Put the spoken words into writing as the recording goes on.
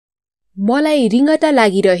मलाई रिङ्गटा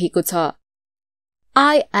लागिरहेको छ.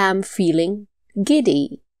 I am feeling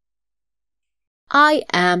giddy. I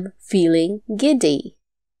am feeling giddy.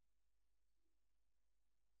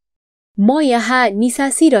 म यहाँ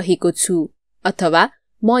निसासिरहेको छु अथवा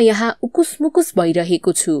म यहाँ उकुसमुकुस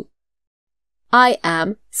भइरहेको छु. I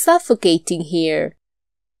am suffocating here.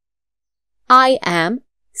 I am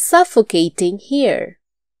suffocating here.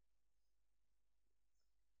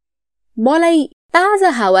 मलाई ताजा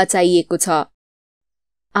हावा चाहिएको छ.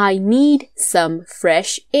 I need some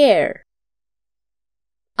fresh air.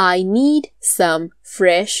 I need some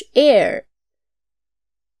fresh air.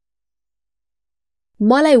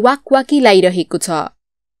 मलाई वाकवाकी लागिरहेको छ.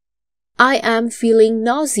 I am feeling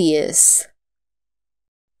nauseous.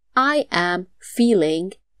 I am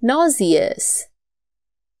feeling nauseous.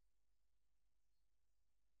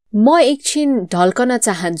 म एकछिन ढल्कन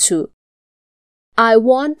चाहन्छु. I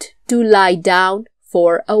want to lie down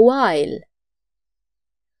for a while.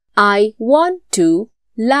 I want to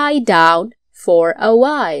lie down for a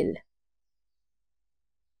while.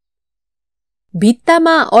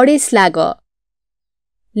 भित्तामा अडेस लाग.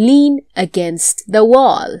 Lean against the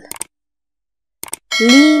wall.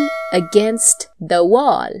 Lean against the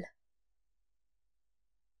wall.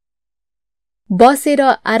 बसेर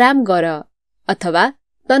आराम गर अथवा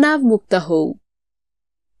तनावमुक्त हो.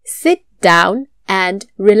 Sit down and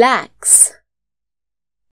relax.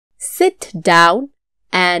 Sit down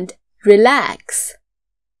and relax.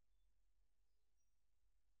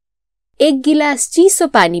 एक गिलास चिसो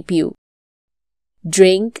पानी पिऊ.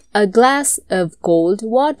 Drink a glass of cold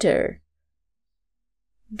water.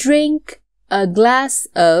 Drink a glass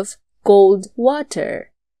of cold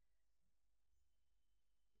water.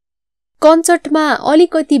 कन्सर्टमा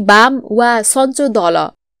अलिकति बाम वा सन्चो दल.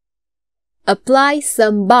 Apply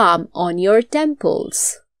some balm on your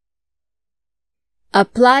temples.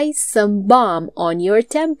 Apply some balm on your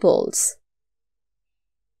temples.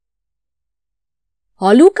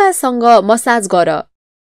 हलुकासँग massage गर.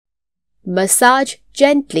 Massage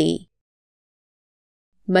gently.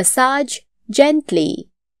 Massage gently.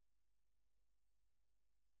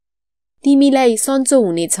 तिमीलाई सन्चो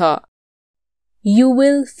हुनेछ. You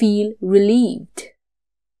will feel relieved.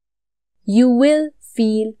 You will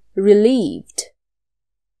feel relieved.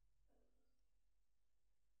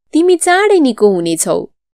 तिमी चाँडै निको हुनेछौ.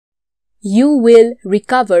 You will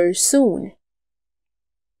recover soon.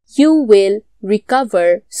 You will recover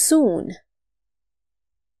soon.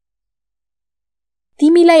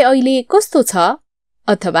 तिमीलाई अहिले कस्तो छ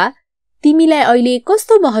अथवा तिमीलाई अहिले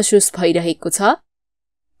कस्तो महसुस भइरहेको छ?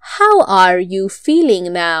 How are you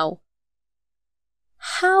feeling now?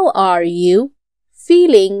 How are you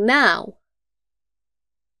feeling now?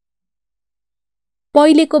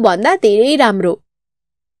 पहिलेको भन्दा धेरै राम्रो.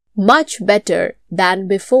 Much better than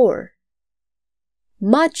before.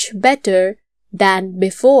 Much better than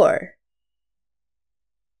before.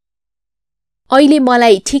 अहिले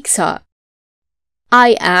मलाई ठीक छ.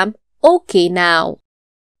 I am okay now.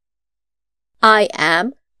 I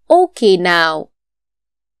am okay now.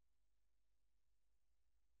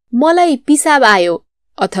 मलाई पिसाब आयो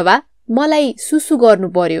अथवा मलाई सुसु गर्नु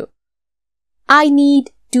पर्यो. I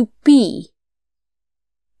need to pee.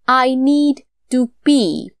 I need to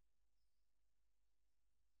pee.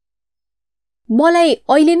 मलाई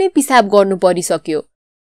अहिले नै पिसाब गर्नु परिसक्यो.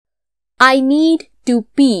 I need to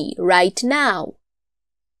pee right now.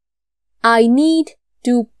 I need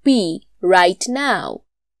to pee right now.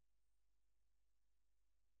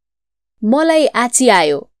 मलाई आची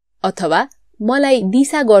आयो अथवा मलाई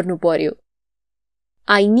दिशा गर्नु पर्यो.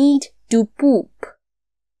 I need to poop.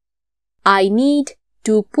 I need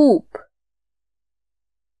to poop.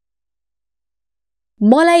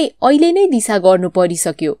 मलाई अहिले नै दिशा गर्नु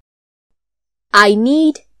परिसक्यो. I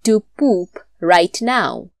need to poop right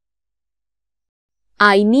now.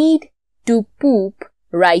 I need to poop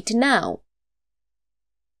right now.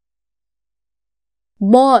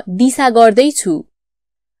 म दिशा गर्दैछु.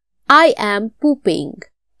 I am pooping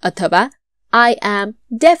अथवा I am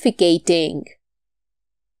defecating.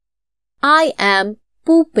 I am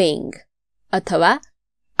pooping अथवा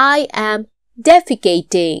I am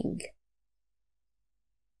defecating.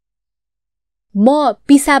 म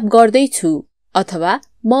पिसाब गर्दैछु अथवा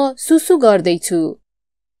म सुसु गर्दैछु.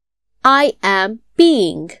 I am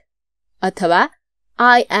peeing अथवा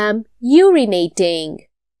I am urinating.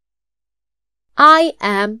 I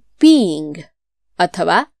am peeing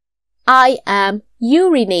अथवा I am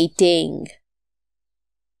urinating.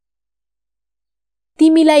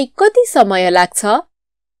 तिमीलाई कति समय लाग्छ?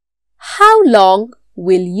 How long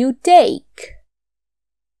will you take?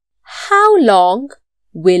 How long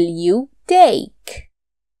will you take?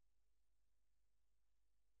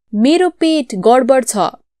 मेरो पेट गडबड छ.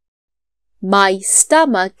 My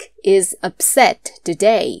stomach is upset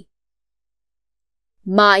today.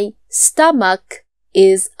 My stomach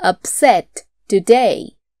is upset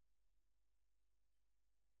today.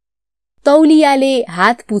 तौलियाले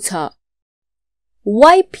हात पुछ.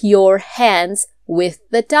 Wipe your hands with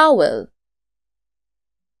the towel.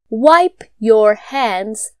 Wipe your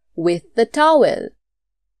hands with the towel.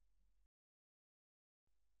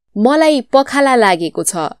 मलाई पखाला लागेको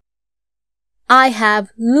छ. I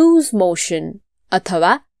have loose motion अथवा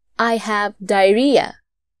I have diarrhea.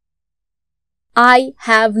 I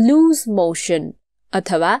have loose motion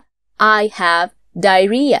अथवा I have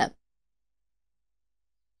diarrhea.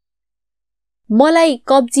 मलाई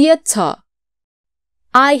कब्जियत छ.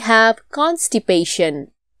 I have constipation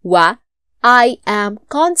वा I am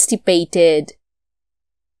constipated.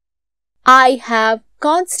 I have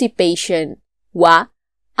constipation वा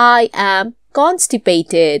I am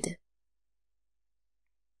constipated.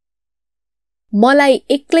 मलाई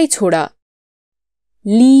एक्लै छोड.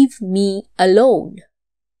 Leave me alone.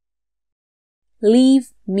 Leave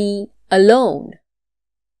me alone.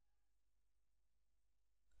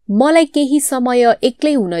 मलाई केही समय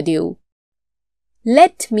एक्लै हुन देऊ.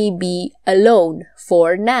 Let me be alone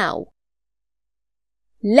for now.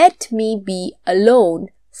 Let me be alone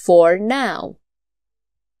for now.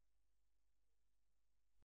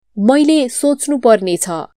 मैले सोच्नु पर्ने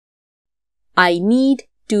छ. I need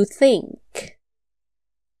to think.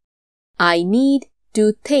 I need to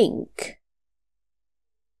think.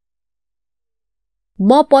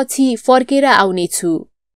 म पछि फर्केर आउने छु.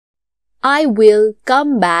 I will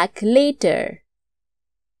come back later.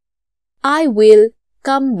 I will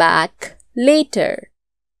come back later.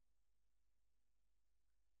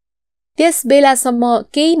 त्यस बेलासम्म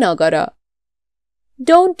केही नगर.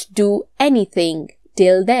 Don't do anything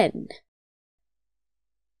till then.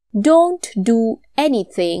 Don't do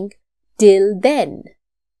anything till then.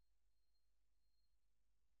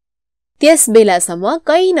 त्यस बेलासम्म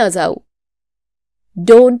कहीँ नजाऊ.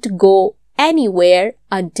 Don't go anywhere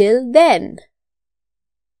until then.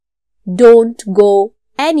 Don't go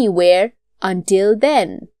anywhere until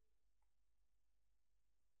then.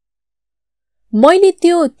 मैले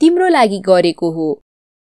त्यो तिम्रो लागि गरेको हो.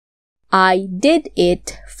 I did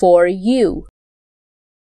it for you.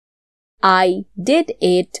 I did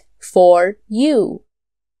it for you.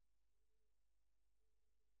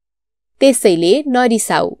 त्यसैले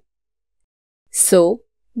नरिसाऊ. So,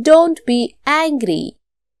 don't be angry.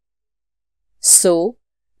 So,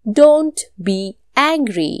 don't be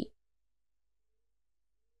angry.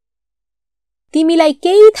 तिमीलाई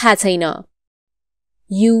केही थाहा छैन.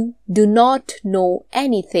 You do not know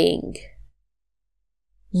anything.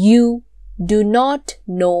 You do not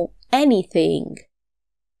know anything.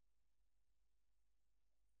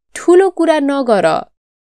 ठुलो कुरा नगर.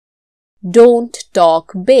 Don't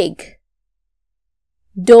talk big.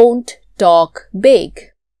 Don't talk big.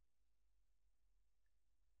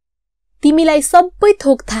 तिमीलाई सबै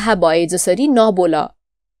थोक थाहा भए जसरी नबोल.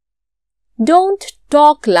 Don't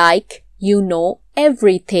talk like you know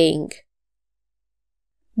everything.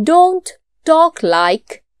 Don't talk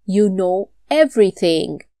like you know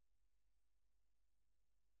everything.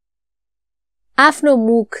 आफ्नो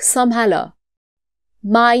मुख सम्हाल.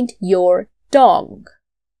 Mind your tongue.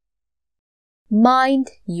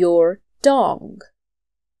 Mind your tongue.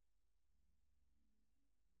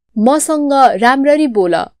 मसँग राम्ररी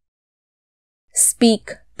बोल.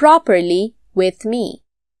 Speak properly with me.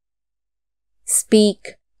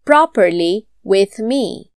 Speak properly with me.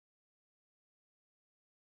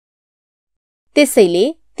 त्यसैले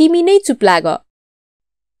तिमी नै चुप लाग.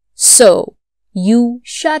 So, you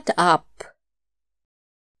shut up.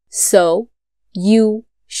 So, you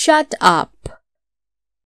shut up.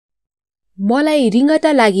 मलाई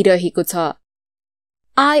रिङ्गटा लागिरहेको छ.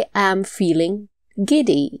 I am feeling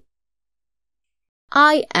giddy.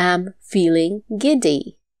 I am feeling giddy.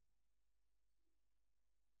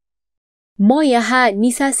 म यहाँ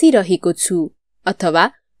निसासिरहेको छु अथवा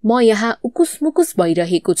म यहाँ उकुसमुकुस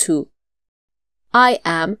भइरहेको छु. I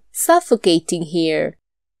am suffocating here.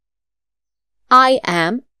 I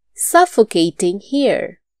am suffocating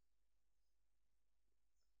here.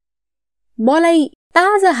 मलाई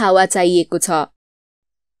ताजा हावा चाहिएको छ.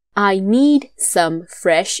 I need some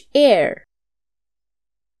fresh air.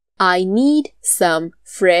 I need some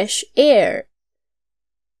fresh air.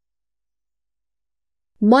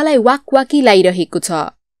 मलाई वाकवाकी लागिरहेको छ.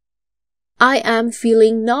 I am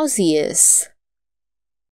feeling nauseous.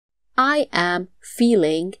 I am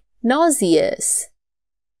feeling nauseous.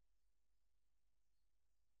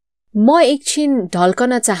 म एकछिन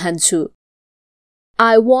ढल्कन चाहन्छु.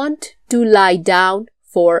 I want to lie down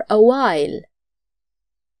for a while.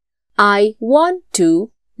 I want to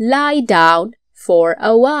lie down for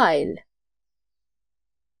a while.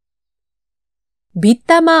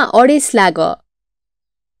 भित्तामा अडेस लाग.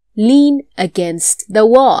 Lean against the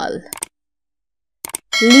wall.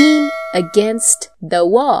 Lean against the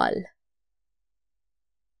wall.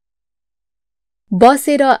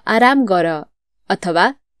 बसेर आराम गर अथवा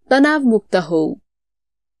तनावमुक्त हो.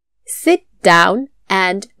 Sit down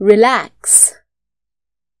and relax.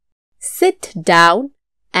 Sit down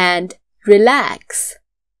and relax.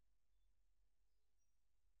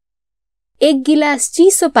 एक गिलास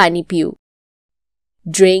चिसो पानी पिऊ.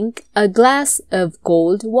 Drink a glass of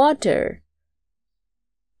cold water.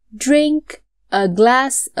 Drink a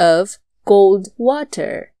glass of cold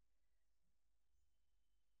water.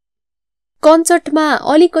 कञ्चटमा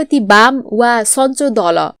अलिकति बाम वा सन्चो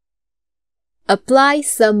दल. Apply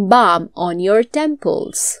some balm on your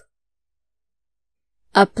temples.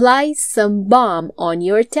 Apply some balm on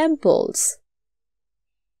your temples.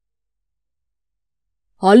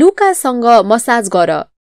 हलुकासँग massage गर.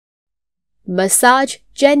 Massage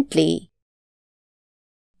gently.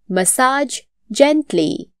 Massage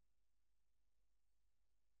gently.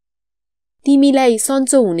 तिमीलाई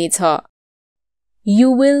सन्चो हुनेछ. You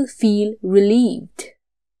will feel relieved.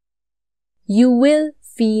 You will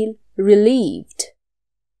feel relieved.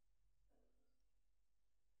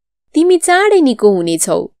 तिमी चाँडै निको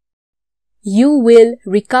हुनेछौ. You will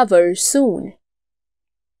recover soon.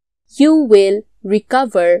 You will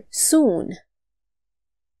recover soon.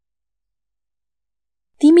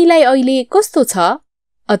 तिमीलाई अहिले कस्तो छ?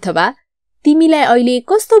 अथवा तिमीलाई अहिले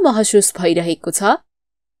कस्तो महसुस भइरहेको छ?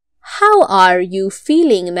 How are you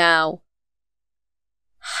feeling now?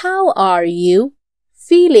 How are you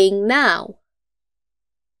feeling now?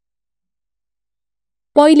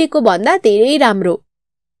 पहिलेको भन्दा धेरै राम्रो.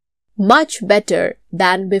 Much better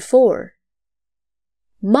than before.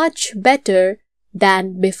 Much better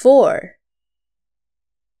than before.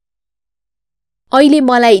 अहिले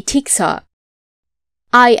मलाई ठीक छ.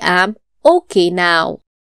 I am okay now.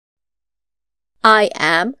 I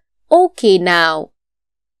am okay now.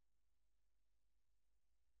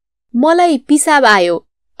 मलाई पिसाब आयो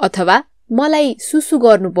अथवा मलाई सुसु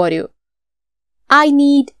गर्नु पर्यो. I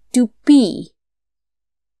need to pee.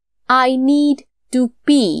 I need to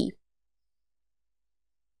pee.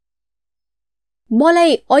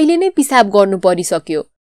 मलाई अहिले नै पिसाब गर्नु परिसक्यो.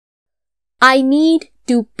 I need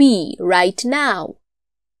to pee right now.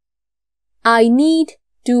 I need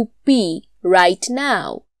to pee right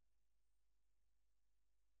now.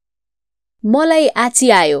 मलाई आची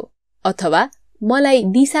आयो अथवा मलाई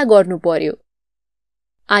दिशा गर्नु पर्यो.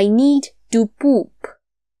 I need to poop.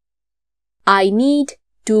 I need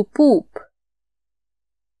to poop.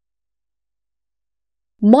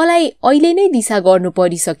 मलाई अहिले नै दिशा गर्नु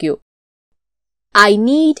परिसक्यो. I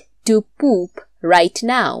need to poop right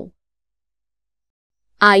now.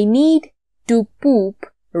 I need to poop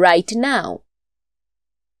right now.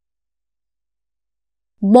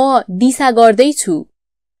 म दिशा गर्दै छु.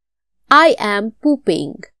 I am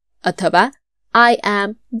pooping अथवा I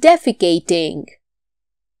am defecating.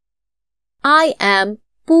 I am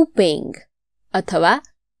pooping अथवा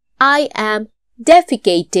I am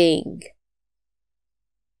defecating.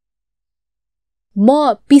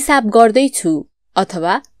 म पिसाब गर्दै छु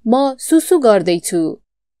अथवा म सुसु गर्दै छु.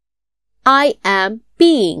 I am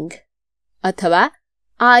peeing अथवा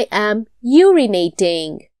I am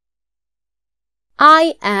urinating.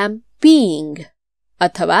 I am peeing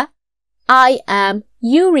अथवा I am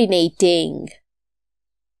urinating.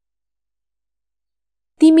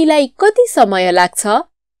 तिमीलाई कति समय लाग्छ?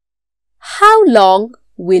 How long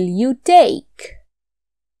will you take?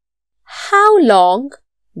 How long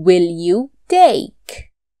will you take?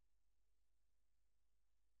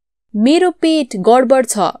 मेरो पेट गडबड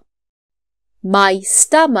छ. My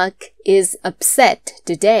stomach is upset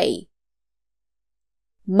today.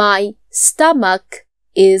 My stomach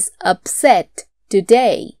is upset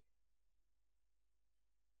today.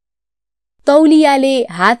 तौलियाले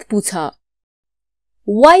हात पुछ.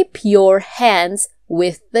 Wipe your hands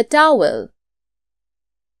with the towel.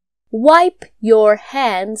 Wipe your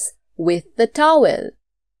hands with the towel.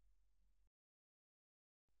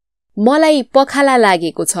 मलाई पखाला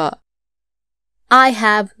लागेको छ. I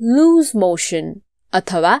have loose motion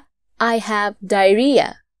अथवा I have diarrhea.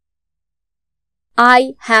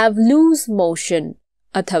 I have loose motion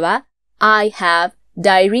अथवा I have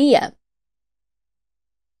diarrhea.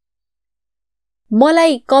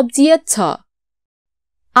 मलाई कब्जियत छ.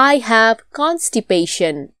 I have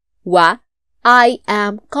constipation वा I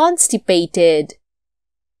am constipated.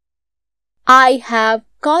 I have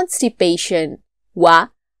constipation वा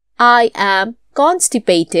I am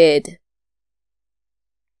constipated.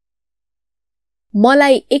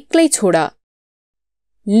 मलाई एक्लै छोड.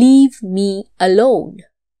 Leave me alone.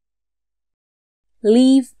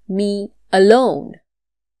 Leave me alone.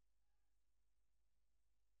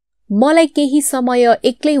 मलाई केही समय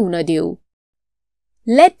एक्लै हुन देऊ.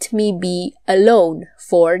 Let me be alone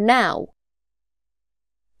for now.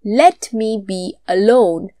 Let me be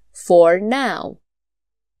alone for now.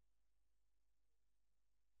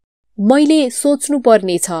 मैले सोच्नु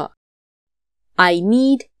पर्ने छ. I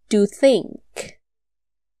need to think.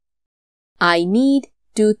 I need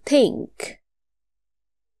to think.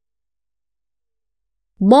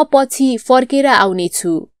 म पछि फर्केर आउने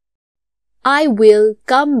छु. I will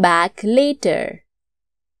come back later.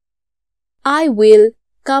 I will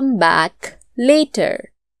come back later.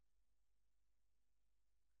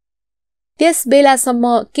 त्यस बेलासम्म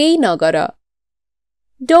केही नगर.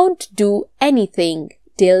 Don't do anything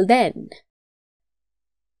till then.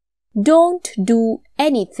 Don't do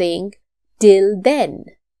anything till then.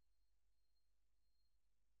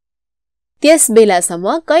 त्यस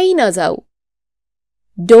बेलासम्म कहीँ नजाऊ.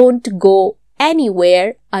 Don't go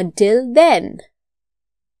anywhere until then.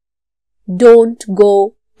 Don't go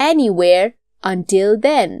anywhere until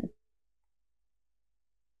then.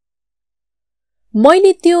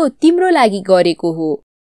 मैले त्यो तिम्रो लागि गरेको हो.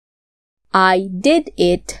 I did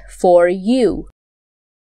it for you.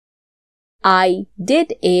 I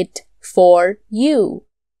did it for you.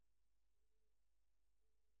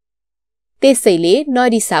 त्यसैले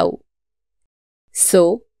नरिसाऊ. So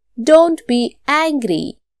don't be angry.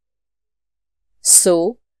 So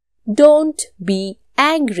don't be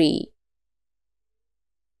angry.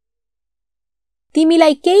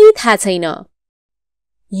 तिमीलाई केही थाहा छैन.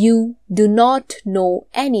 You do not know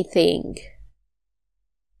anything.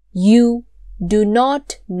 You do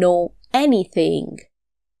not know anything.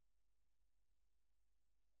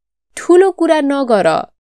 ठुलो कुरा नगर.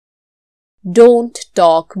 Don't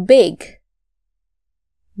talk big.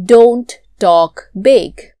 Don't talk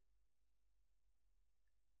big.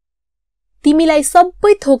 तिमीलाई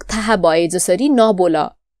सबै थोक थाहा भए जसरी नबोल.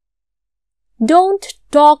 Don't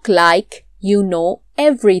talk like you know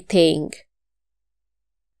everything.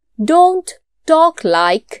 Don't talk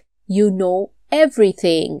like you know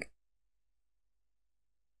everything.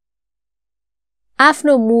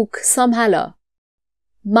 आफ्नो मुख सम्हाल.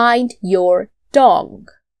 Mind your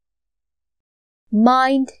tongue.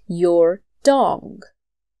 Mind your tongue.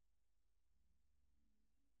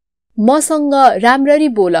 मसँग राम्ररी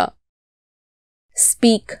बोल.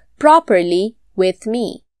 Speak properly with me.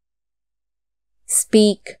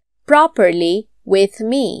 Speak properly with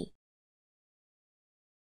me.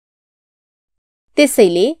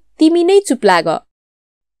 त्यसैले तिमी नै चुप लाग.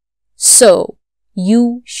 So you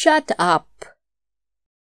shut up.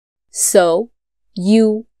 So you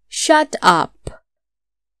shut up.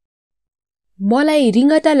 मलाई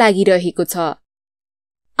रिङ्गटा लागिरहेको छ.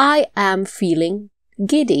 I am feeling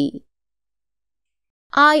giddy.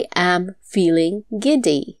 I am feeling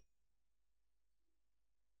giddy.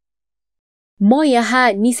 म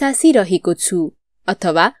यहाँ निसासिरहेको छु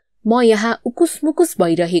अथवा म यहाँ उकुसमुकुस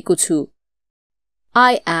भइरहेको छु.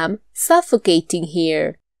 I am suffocating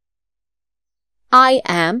here. I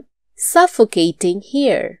am suffocating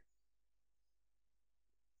here.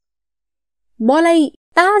 मलाई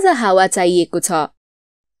ताजा हावा चाहिएको छ.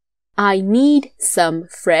 I need some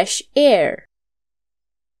fresh air.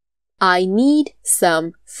 I need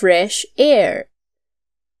some fresh air.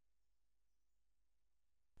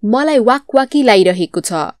 मलाई वाकवाकी लागिरहेको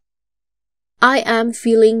छ. I am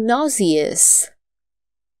feeling nauseous.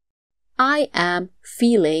 I am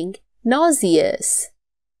feeling nauseous.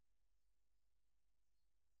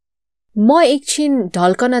 म एकछिन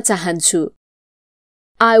ढल्कन चाहन्छु.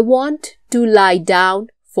 I want to lie down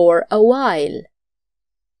for a while.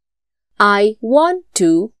 I want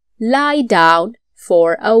to lie down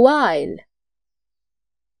for a while.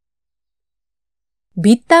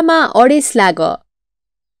 भित्तामा अडेस लाग.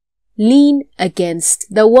 Lean against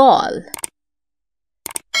the wall.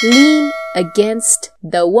 Lean against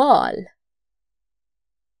the wall.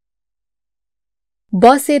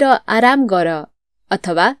 बसेर आराम गर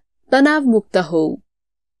अथवा तनावमुक्त हो.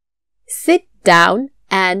 Sit down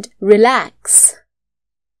and relax.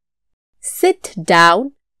 Sit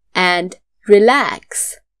down and relax.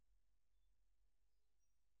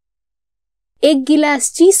 एक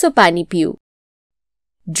गिलास चिसो पानी पिऊ.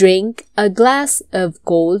 Drink a glass of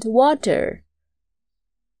cold water.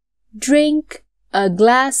 Drink a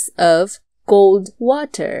glass of cold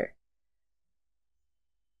water.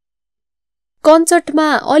 कन्सर्टमा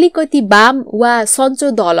अलिकति बाम वा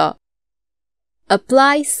सन्चो दल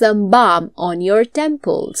Apply some balm on your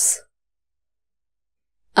temples.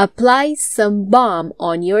 Apply some balm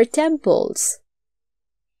on your temples.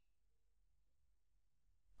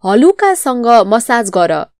 हलुकासँग massage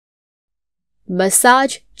गर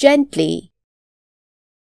Massage gently.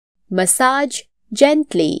 Massage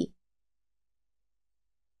gently.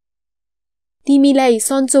 तिमीलाई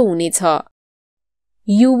सन्चो हुनेछ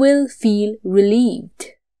You will feel relieved.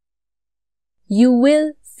 You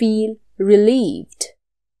will feel relieved.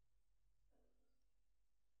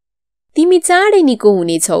 तिमी चाँडै निको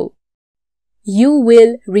हुनेछौ You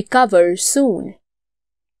will recover soon.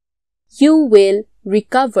 You will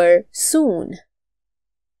recover soon.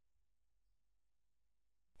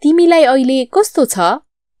 तिमीलाई अहिले कस्तो छ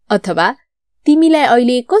अथवा तिमीलाई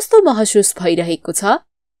अहिले कस्तो महसुस भइरहेको छ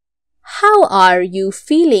How are you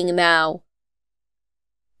feeling now?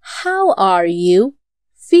 How are you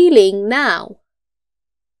feeling now?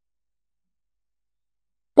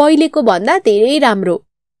 पहिलेको भन्दा धेरै राम्रो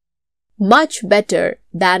Much better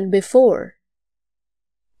than before.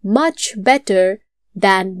 Much better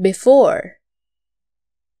than before.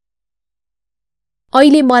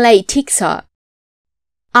 अहिले मलाई ठीक छ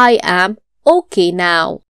I am okay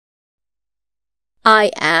now.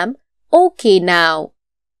 I am okay now.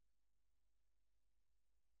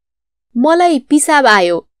 मलाई पिसाब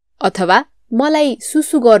आयो अथवा मलाई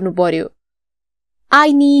सुसु गर्नु पर्यो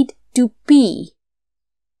I need to pee.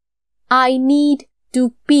 I need to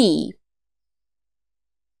pee.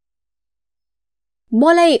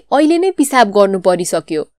 मलाई अहिले नै पिसाब गर्नु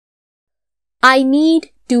परिसक्यो I need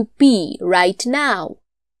to pee right now.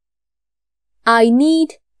 I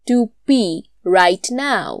need to pee right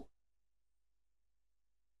now.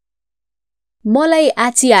 मलाई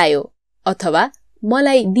आची आयो अथवा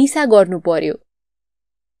मलाई दिशा गर्नु पर्यो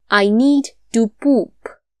I need to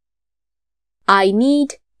poop. I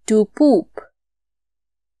need to poop.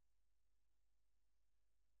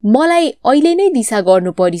 मलाई अहिले नै दिशा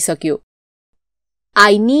गर्नु परिसक्यो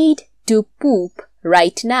I need to poop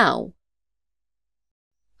right now.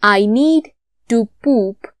 I need to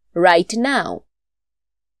poop right now.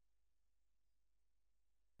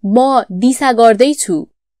 म दिशा गर्दै छु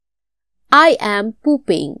I am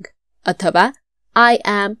pooping अथवा I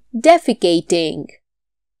am defecating.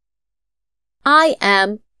 I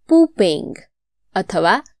am pooping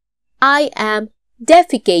अथवा I am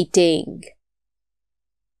defecating.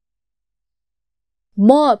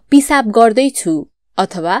 म पिसाब गर्दै छु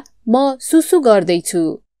अथवा म सुसु गर्दै छु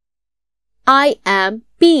I am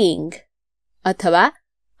peeing अथवा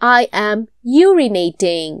I am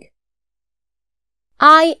urinating.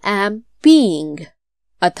 I am peeing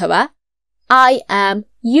अथवा I am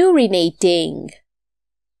urinating.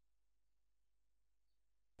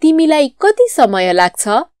 तिमीलाई कति समय लाग्छ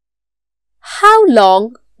How long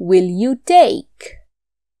will you take?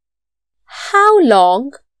 How long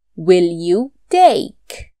will you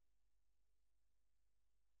take?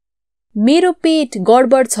 मेरो पेट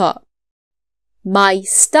गडबड छ My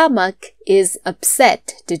stomach is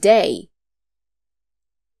upset today.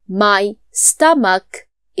 My stomach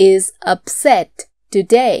is upset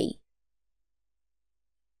today.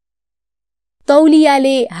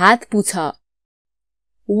 तौलियाले हात पुछ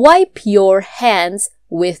Wipe your hands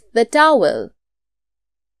with the towel.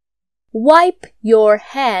 Wipe your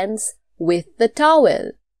hands with the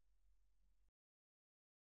towel.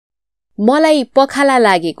 मलाई पखाला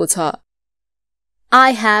लागेको छ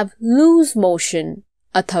I have loose motion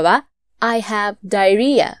अथवा I have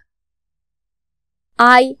diarrhea.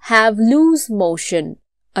 I have loose motion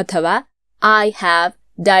अथवा I have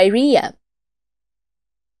diarrhea.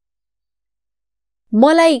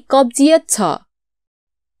 मलाई कब्जियत छ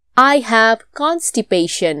I have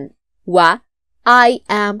constipation वा I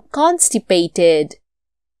am constipated.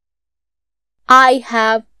 I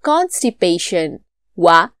have constipation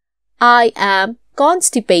वा I am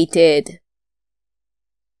constipated.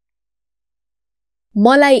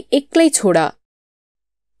 मलाई एक्लै छोड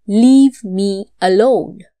Leave me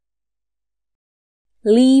alone.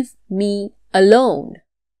 Leave me alone.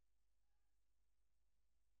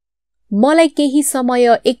 मलाई केही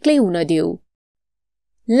समय एक्लै हुन देऊ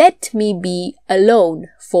Let me be alone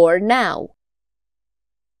for now.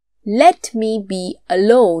 Let me be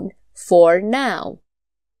alone for now.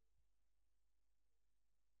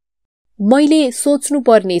 मैले सोच्नु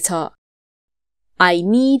पर्ने छ I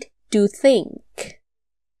need to think.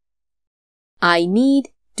 I need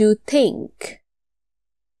to think.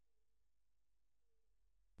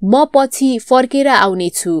 म पछि फर्केर आउने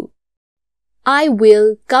छु I will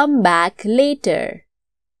come back later.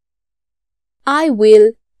 I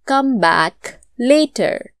will come back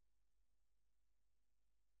later.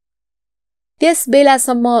 त्यस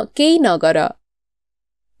बेलासम्म केही नगर.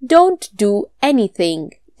 Don't do anything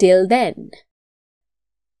till then.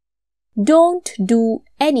 Don't do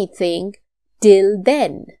anything till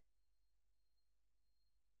then.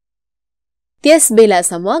 त्यस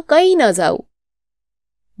बेलासम्म कहीँ नजाऊ.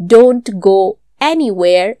 Don't go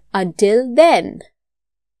anywhere until then.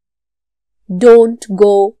 Don't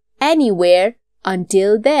go anywhere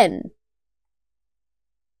until then.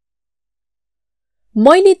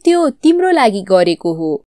 मैले त्यो तिम्रो लागि गरेको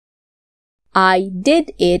हो. I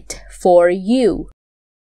did it for you.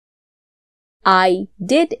 I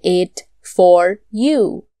did it for you.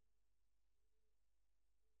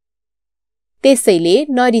 त्यसैले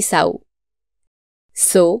नरिसाऊ.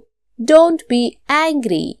 So, don't be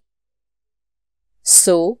angry.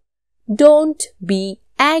 So, don't be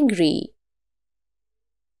angry.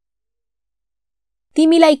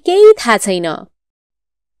 तिमीलाई केही थाहा छैन.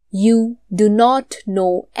 You do not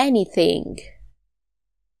know anything.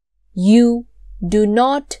 You do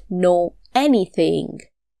not know anything.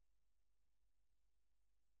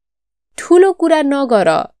 ठुलो कुरा नगर.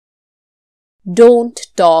 Don't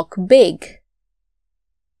talk big.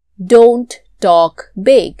 Don't talk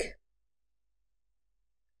big.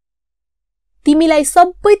 तिमीलाई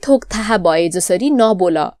सबै थोक थाहा भए जसरी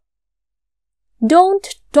नबोल. Don't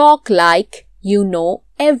talk like you know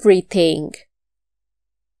everything.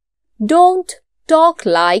 Don't talk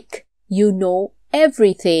like you know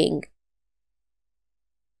everything.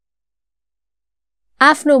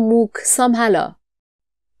 आफ्नो मुख सम्हाल.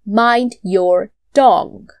 Mind your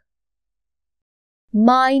tongue.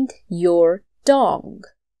 Mind your tongue.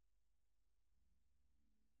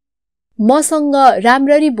 मसँग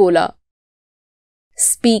राम्ररी बोल.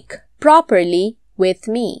 Speak properly with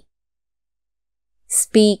me.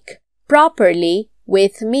 Speak properly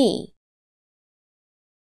with me.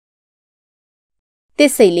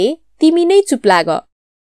 त्यसैले तिमी नै चुप लाग.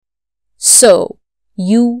 So,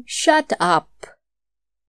 you shut up.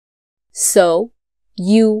 So,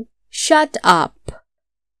 you shut up.